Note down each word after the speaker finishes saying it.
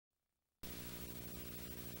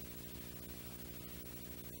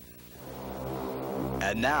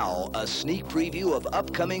And now, a sneak preview of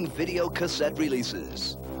upcoming video cassette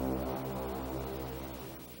releases.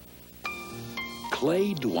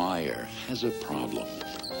 Clay Dwyer has a problem.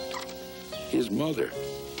 His mother,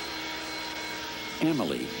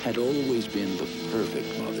 Emily, had always been the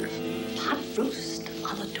perfect mother. Hot roast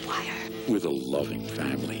on a Dwyer. With a loving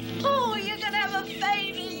family. Oh, you're gonna have a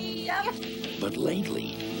baby! But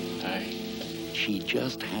lately, Hi. she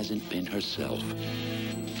just hasn't been herself.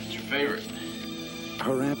 What's your favorite?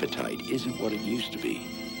 Her appetite isn't what it used to be.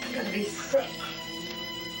 I'm gonna be sick.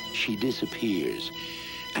 She disappears,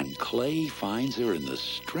 and Clay finds her in the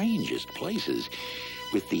strangest places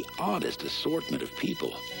with the oddest assortment of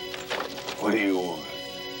people. What do you want?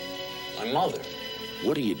 My mother.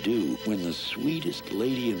 What do you do when the sweetest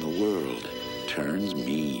lady in the world turns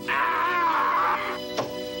mean?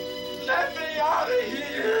 Let me out of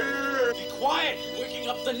here! Be quiet! You're waking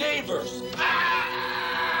up the neighbors!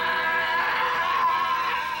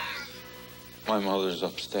 My mother's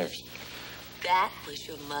upstairs. That was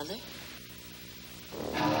your mother?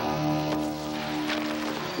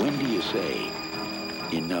 When do you say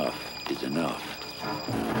enough is enough?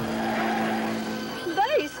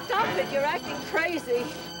 Please, stop it. You're acting crazy.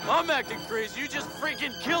 I'm acting crazy. You just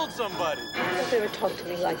freaking killed somebody. Don't ever talk to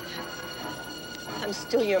me like that. I'm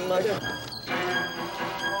still your mother.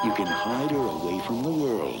 You can hide her away from the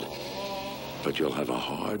world, but you'll have a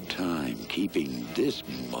hard time keeping this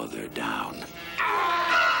mother down.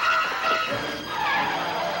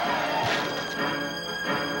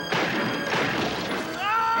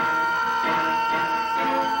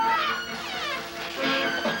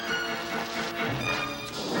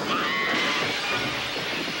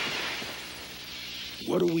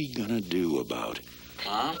 What are we gonna do about it?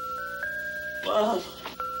 Mom?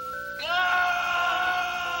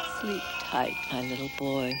 Sleep tight, my little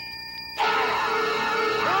boy.